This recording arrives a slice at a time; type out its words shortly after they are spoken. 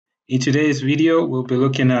In today's video, we'll be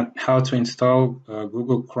looking at how to install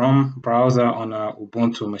Google Chrome browser on a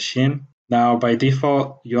Ubuntu machine. Now, by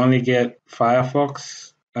default, you only get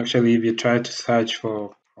Firefox. Actually, if you try to search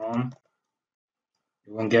for Chrome,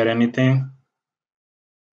 you won't get anything.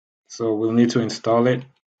 So we'll need to install it.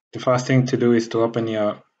 The first thing to do is to open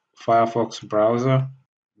your Firefox browser.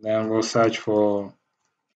 Then we'll search for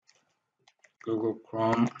Google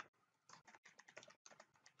Chrome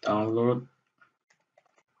download.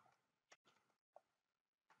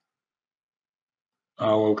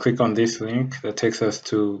 We'll click on this link that takes us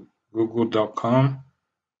to google.com.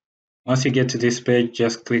 Once you get to this page,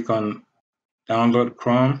 just click on download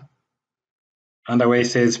Chrome. Under where it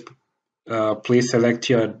says please select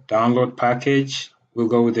your download package. We'll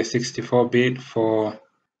go with the 64-bit for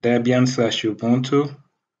Debian/Ubuntu.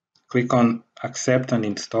 Click on accept and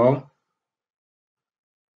install.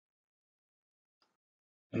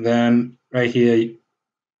 And then right here,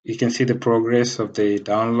 you can see the progress of the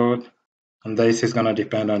download. And this is going to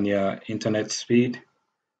depend on your internet speed.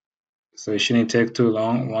 So it shouldn't take too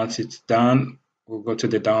long. Once it's done, we'll go to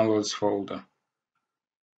the downloads folder.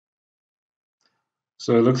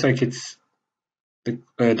 So it looks like the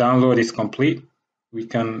download is complete. We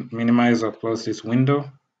can minimize or close this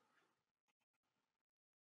window.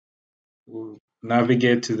 We'll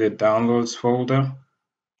navigate to the downloads folder,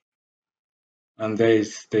 and there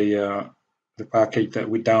is the package that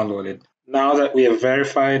we downloaded. Now that we have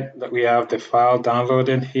verified that we have the file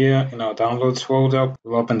downloaded here in our downloads folder,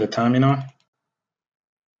 we'll open the terminal,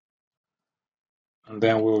 and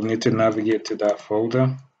then we'll need to navigate to that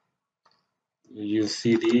folder. You use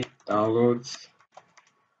cd downloads,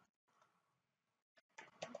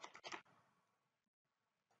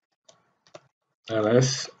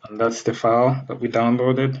 ls, and that's the file that we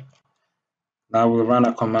downloaded. Now we'll run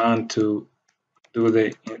a command to do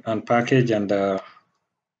the unpackage and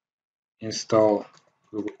install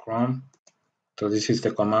Google Chrome. So this is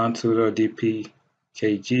the command sudo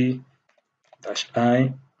dpkg-i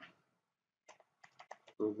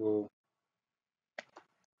Google.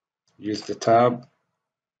 Use the tab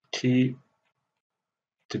key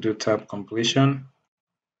to do tab completion.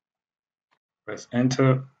 Press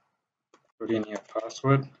enter, put in your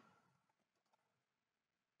password,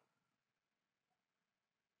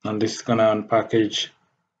 and this is going to unpackage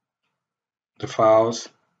the files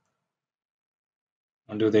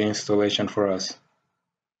and do the installation for us.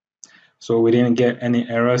 So we didn't get any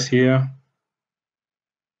errors here.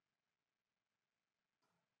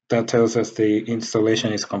 That tells us the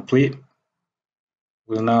installation is complete.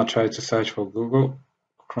 We'll now try to search for Google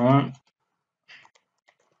Chrome,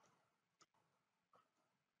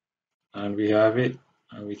 and we have it,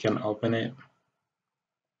 and we can open it.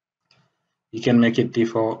 You can make it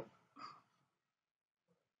default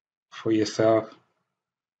for yourself,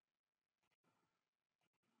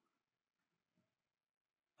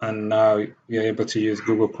 and now you're able to use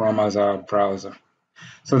Google Chrome as our browser.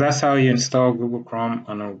 So that's how you install Google Chrome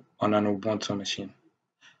on an Ubuntu machine.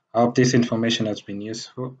 I hope this information has been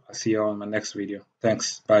useful. I'll see you all in my next video.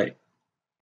 Thanks. Bye.